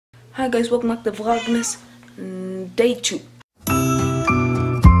Hi guys, welcome back to Vlogmas Day 2.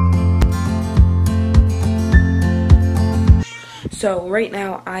 So right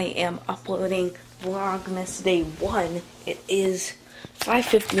now I am uploading Vlogmas Day 1. It is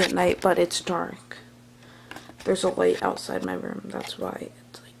 5:50 at night, but it's dark. There's a light outside my room, that's why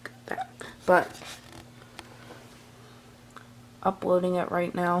it's like that. But uploading it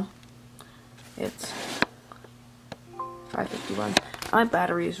right now. It's 5:51. My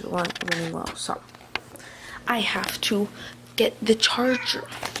battery is running low, so I have to get the charger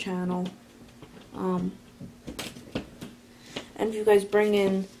channel. And if you guys bring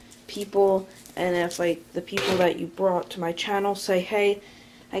in people, and if like the people that you brought to my channel say, hey,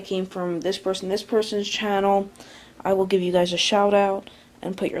 I came from this person's channel, I will give you guys a shout out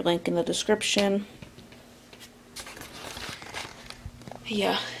and put your link in the description.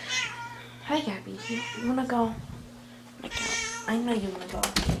 Yeah. Hi Gabby, you wanna go? I know you wanna go.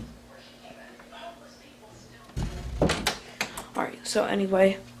 Alright, so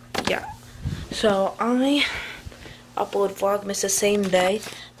anyway, yeah. So I upload Vlogmas the same day,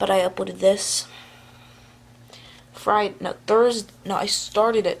 but I uploaded this Thursday. No, I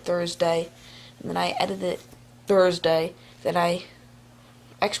started it Thursday, and then I edited it Thursday, then I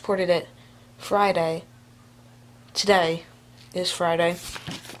exported it Friday. Today is Friday.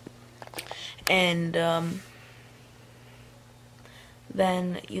 And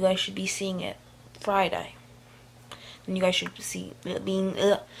then you guys should be seeing it Friday. And you guys should be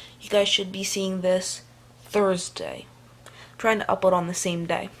seeing this Thursday. I'm trying to upload on the same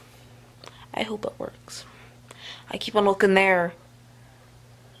day. I hope it works. I keep on looking there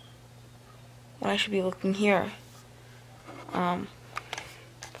when I should be looking here. But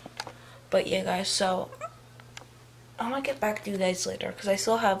yeah, guys. So I'm gonna get back to you guys later because I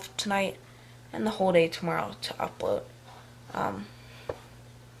still have tonight and the whole day tomorrow to upload.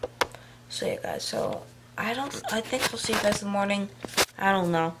 So yeah, guys. So I think we'll see you guys in the morning. I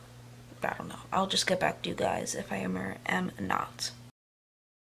don't know. I'll just get back to you guys if I am or am not.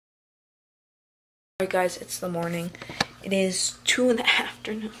 Alright guys, it's the morning. It is 2 in the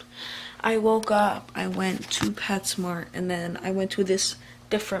afternoon. I woke up, I went to PetSmart, and then I went to this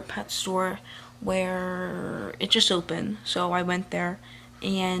different pet store where it just opened. So I went there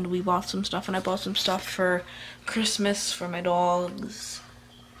and we bought some stuff, and I bought some stuff for Christmas for my dogs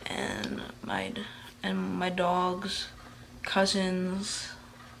and my dog's cousins,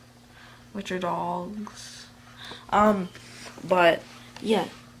 which are dogs. But yeah,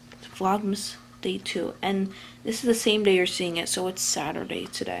 it's Vlogmas Day 2, and this is the same day you're seeing it, so it's Saturday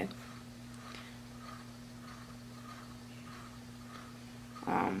today.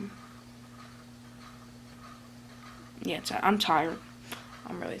 Yeah, I'm tired.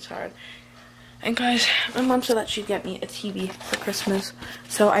 I'm really tired. And guys, my mom said that she'd get me a TV for Christmas,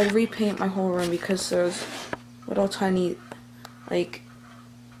 so I repaint my whole room because there's little tiny, like,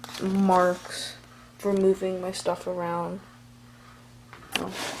 marks for moving my stuff around.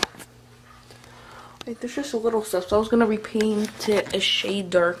 Oh. Like, there's just little stuff, so I was gonna repaint it a shade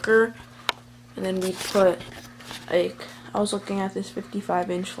darker, and then we put, like, I was looking at this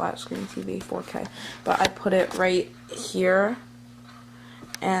 55-inch flat screen TV, 4K, but I put it right here,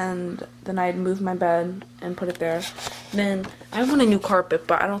 and then I'd move my bed and put it there. Then I want a new carpet,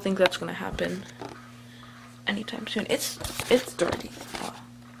 but I don't think that's gonna happen anytime soon. It's dirty.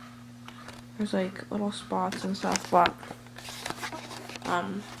 There's like little spots and stuff, but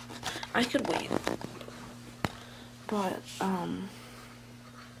I could wait. But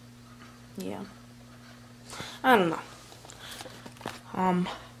yeah, I don't know.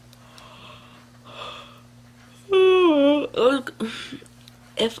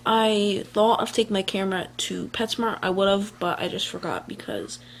 If I thought of taking my camera to PetSmart, I would have, but I just forgot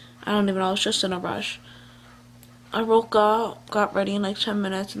because I don't even know, I was just in a rush. I woke up, got ready in like 10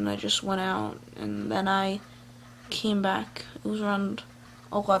 minutes, and I just went out, and then I came back. It was around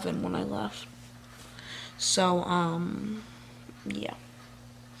 11 when I left. So, yeah.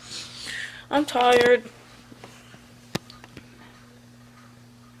 I'm tired.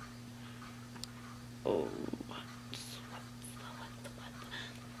 Oh.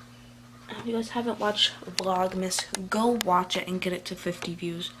 If you guys haven't watched Vlogmas, go watch it and get it to 50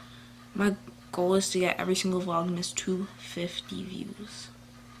 views. My goal is to get every single Vlogmas to 50 views.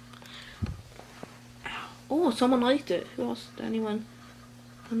 Oh, someone liked it. Who else? Anyone?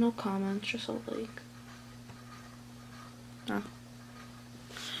 No comments, just a like. No.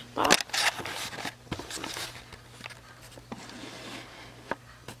 But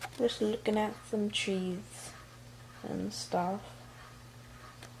just looking at some trees and stuff.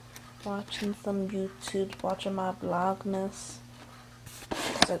 Watching some YouTube, watching my Vlogmas.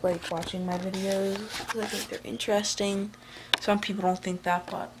 that like watching my videos because I think they're interesting. Some people don't think that,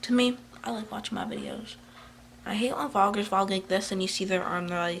 but to me, I like watching my videos. I hate when vloggers vlog like this and you see their arm,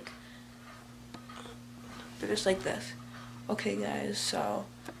 they're just like this. Okay guys, so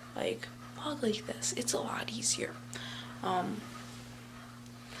like vlog like this. It's a lot easier. But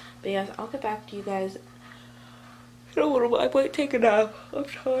yes, I'll get back to you guys in a little bit. I might take a nap. I'm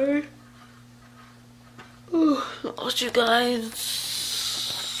tired. I'll see you guys.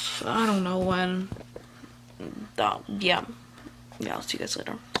 I don't know when. Yeah, I'll see you guys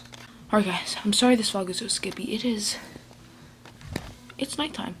later. Alright guys, I'm sorry this vlog is so skippy. It's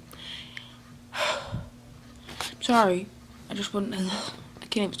nighttime. I'm sorry. I just wouldn't. I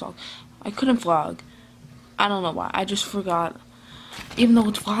can't even talk. I couldn't vlog. I don't know why. I just forgot. Even though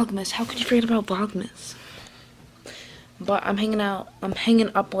it's Vlogmas, how could you forget about Vlogmas? But I'm hanging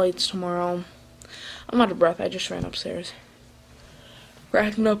up lights tomorrow. I'm out of breath. I just ran upstairs. We're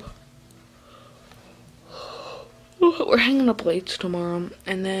hanging up lights tomorrow,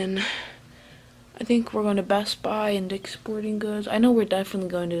 and then I think we're going to Best Buy and Dick's Sporting Goods. I know we're definitely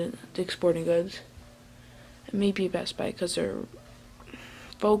going to Dick's Sporting Goods. And maybe Best Buy because they're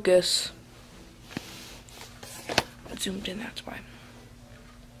focus zoomed in, that's why.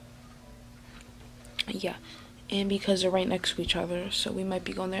 Yeah, and because they're right next to each other, so we might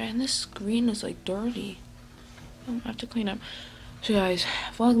be going there. And this screen is like dirty. I have to clean up. So guys,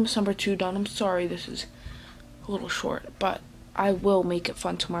 Vlogmas number 2 done. I'm sorry this is a little short, but I will make it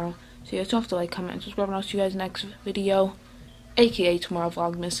fun tomorrow. So you guys don't have to like, comment, and subscribe, and I'll see you guys next video, aka tomorrow,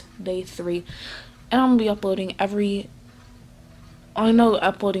 Vlogmas day 3. And I'm gonna be uploading every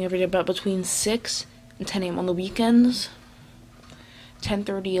day, but between 6 and 10 a.m. on the weekends,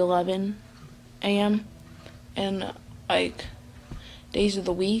 10:30, 11 a.m. and like days of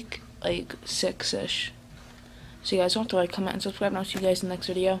the week, like 6-ish. So you guys don't have to like, comment, and subscribe, and I'll see you guys in the next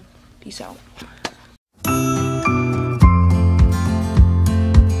video. Peace out.